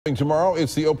Tomorrow,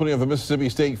 it's the opening of the Mississippi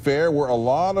State Fair, where a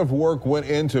lot of work went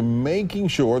into making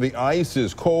sure the ice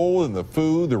is cold and the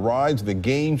food, the rides, the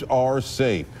games are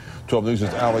safe. 12 News'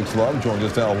 Alex Love joins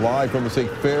us now live from the State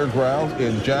Fairgrounds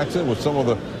in Jackson with some of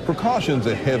the precautions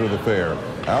ahead of the fair.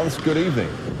 Alex, good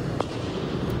evening.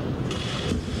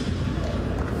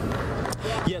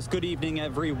 Yes, good evening,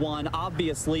 everyone.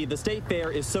 Obviously, the State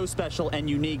Fair is so special and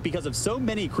unique because of so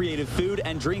many creative food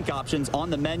and drink options on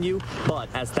the menu. But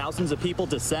as thousands of people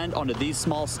descend onto these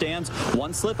small stands,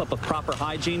 one slip up of proper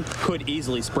hygiene could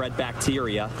easily spread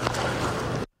bacteria.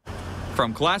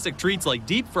 From classic treats like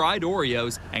deep-fried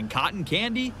Oreos and cotton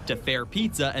candy to fair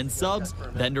pizza and subs,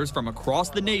 vendors from across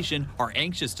the nation are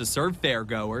anxious to serve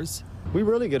fairgoers. We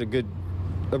really get a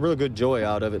really good joy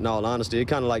out of it, in all honesty. It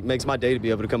kind of like makes my day to be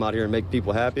able to come out here and make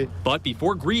people happy. But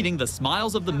before greeting the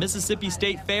smiles of the Mississippi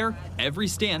State Fair, every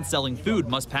stand selling food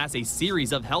must pass a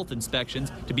series of health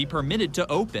inspections to be permitted to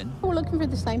open. We're looking for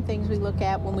the same things we look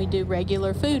at when we do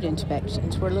regular food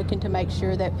inspections. We're looking to make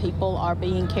sure that people are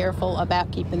being careful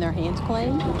about keeping their hands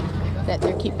clean, that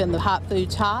they're keeping the hot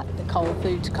foods hot, the cold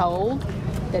foods cold,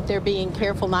 that they're being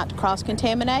careful not to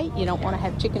cross-contaminate. You don't want to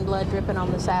have chicken blood dripping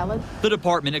on the salad. The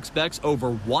department expects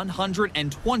over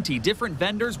 120 different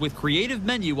vendors with creative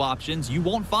menu options you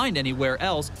won't find anywhere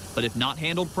else, but if not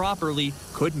handled properly,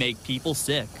 could make people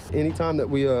sick. Anytime that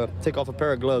we take off a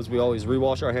pair of gloves, we always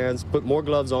rewash our hands, put more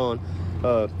gloves on.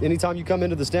 Anytime you come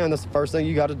into the stand, that's the first thing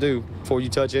you got to do before you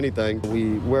touch anything.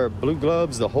 We wear blue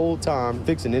gloves the whole time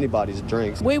fixing anybody's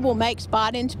drinks. We will make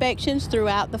spot inspections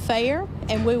throughout the fair,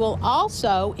 and we will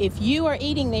also, if you are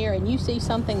eating there and you see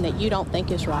something that you don't think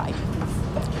is right,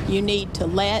 you need to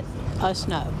let us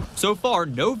know. So far,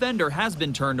 no vendor has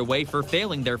been turned away for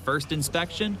failing their first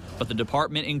inspection, but the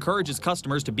department encourages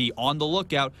customers to be on the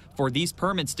lookout for these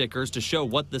permit stickers to show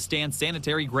what the stand's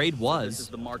sanitary grade was. This is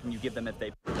the marking you give them if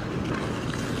they...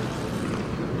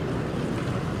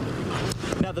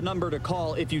 Now, the number to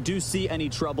call if you do see any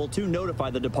trouble to notify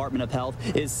the Department of Health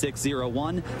is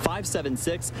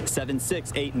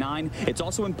 601-576-7689. It's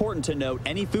also important to note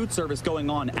any food service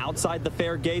going on outside the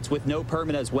fair gates with no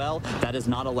permit as well, that is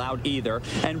not allowed either.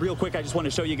 And real quick, I just want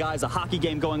to show you guys a hockey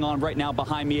game going on right now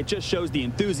behind me. It just shows the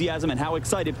enthusiasm and how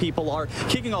excited people are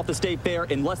kicking off the State Fair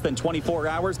in less than 24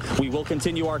 hours. We will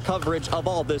continue our coverage of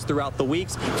all this throughout the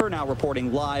weeks. For now,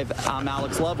 reporting live, I'm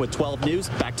Alex Love with 12 News.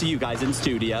 Back to you guys in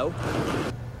studio.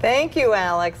 Thank you,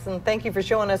 Alex, and thank you for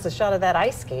showing us a shot of that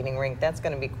ice skating rink. That's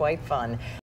going to be quite fun.